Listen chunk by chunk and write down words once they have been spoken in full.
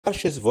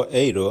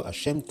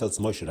Hashem tells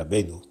Moshe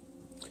Rabbeinu,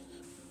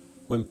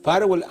 when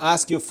Pharaoh will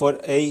ask you for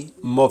a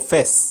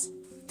mofes,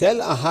 tell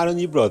Aharon,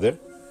 your brother,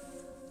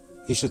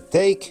 he should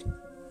take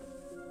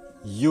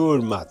your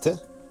mate,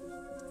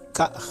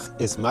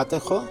 kach es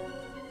matecho,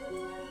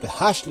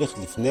 behashlich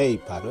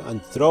lifnei Pharaoh,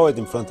 and throw it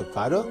in front of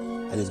Pharaoh,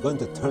 and it's going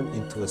to turn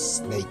into a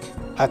snake,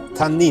 a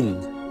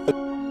tanin.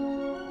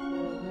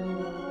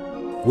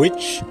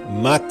 Which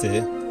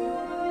mate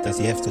does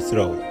he have to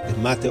throw? The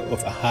mate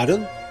of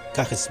Aharon,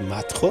 kach es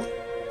matcho,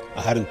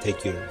 Aharon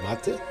take your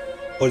mate,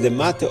 or the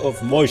mate of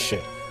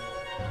Moshe?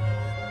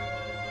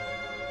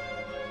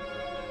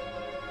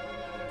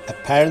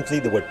 Apparently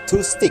there were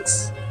two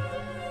sticks.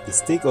 The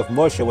stick of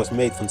Moshe was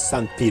made from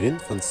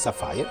sandpirin, from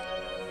sapphire,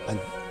 and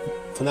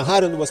from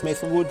Aharon was made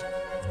from wood.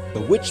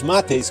 But which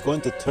mate is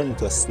going to turn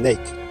into a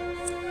snake?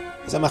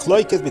 There's a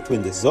machloiket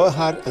between the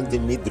Zohar and the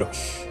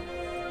Midrash.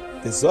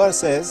 The Zohar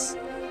says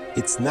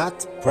it's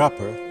not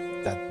proper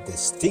that the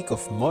stick of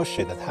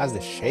Moshe that has the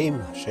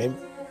Hashem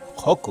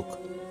Chokuk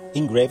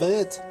engraved on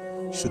it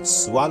should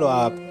swallow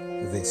up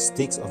the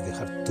sticks of the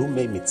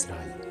Hartumei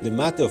Mitzrayim. The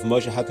mate of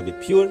Moshe had to be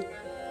pure.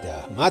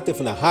 The mate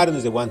from Aharon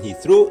is the one he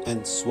threw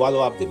and swallow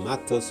up the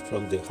matos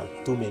from the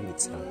Hartumei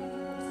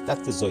Mitzrayim.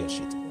 That's the Zohar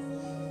Shita.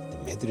 The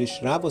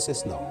Medrash Rabbo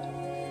says no.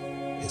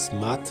 Es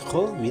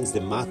matcho means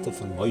the mate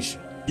from Moshe.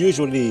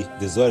 Usually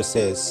the Zohar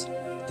says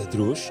the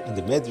drush and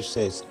the Medrash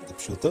says the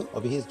pshuto.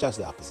 Over here it's just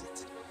the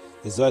opposite.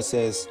 The Zohar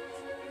says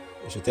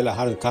you should tell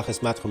Aharon kaches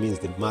matcho means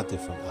the mate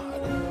from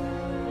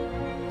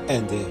Aharon,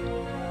 and the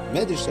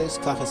Medrash says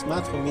kaches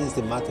matcho means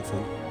the mate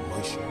from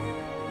Moshe.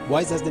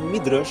 Why does the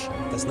Midrash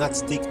does not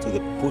stick to the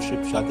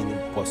push-up shot in the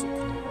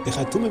posuk? The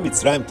Hartumei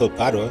Mitzrayim told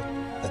Pharaoh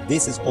that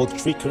this is all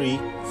trickery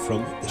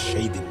from the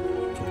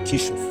Yedim, from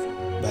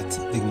Kishuf. But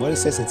the Gemara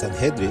says in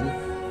Sanhedrin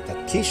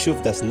that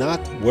Kishuf does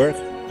not work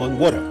on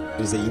water.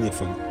 There is a union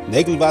from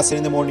Negelwasser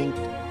in the morning,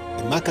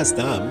 and Makas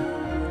Dam.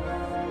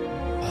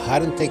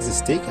 Aharon takes the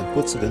stick and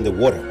puts it in the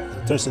water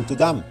and turns into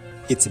dam.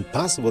 It's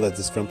impossible that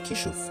it's from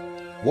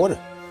Kishuf, water.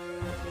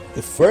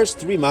 The first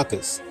three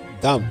makas,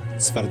 dam,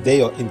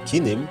 tzfardeo, and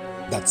kinim,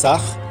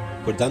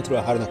 datzach, were done through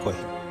Aharon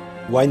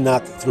HaKohen. Why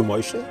not through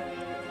Moshe?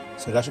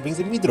 So Rashi brings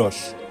the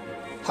Midrash.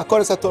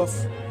 Hakoras Hatov.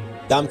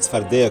 Dam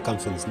tzfardeo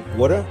comes from the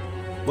water.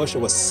 Moshe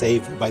was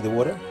saved by the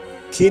water.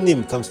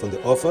 Kinim comes from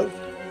the offer.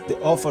 The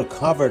offer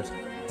covered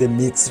the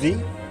Mitzri.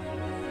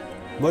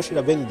 Moshe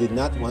Rabbeinu did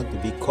not want to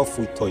be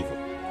kofui toivo.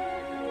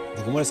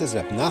 The Gemara says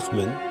that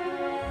Nachman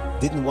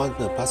didn't want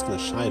to pass on a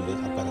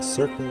shaila about a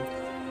certain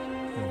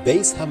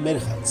Beis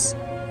HaMerchatz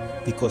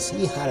because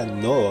he had a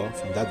Noah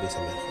from that Beis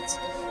HaMerchatz.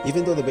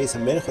 Even though the Beis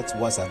HaMerchatz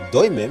was a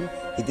doimim,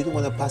 he didn't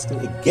want to pass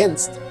on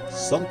against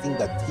something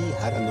that he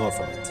had a Noah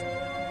from it.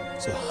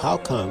 So how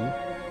come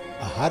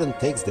Aharon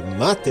takes the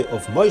mate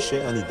of Moshe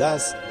and he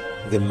does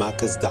the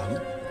makas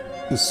dam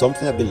to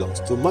something that belongs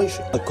to Moshe?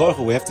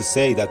 According we have to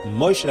say that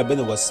Moshe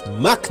Rabbeinu was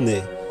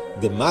makne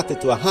the mate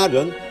to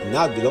Aharon, and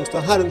now it belongs to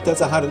Aharon, tells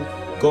Aharon,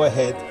 go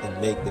ahead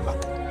and make the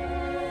mate.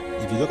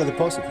 If you look at the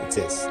posuk, it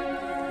says,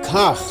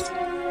 Kach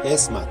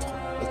es matcho.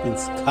 That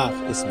means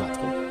Kach es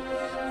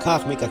matcho.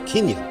 Kach make a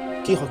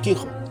kinyan, kicho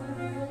kicho.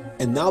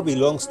 And now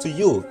belongs to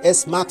you.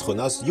 Es matcho,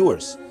 now it's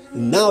yours.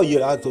 Now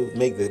you're allowed to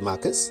make the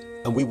makas,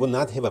 and we will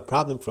not have a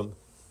problem from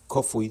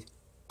kofui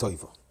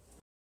toivo.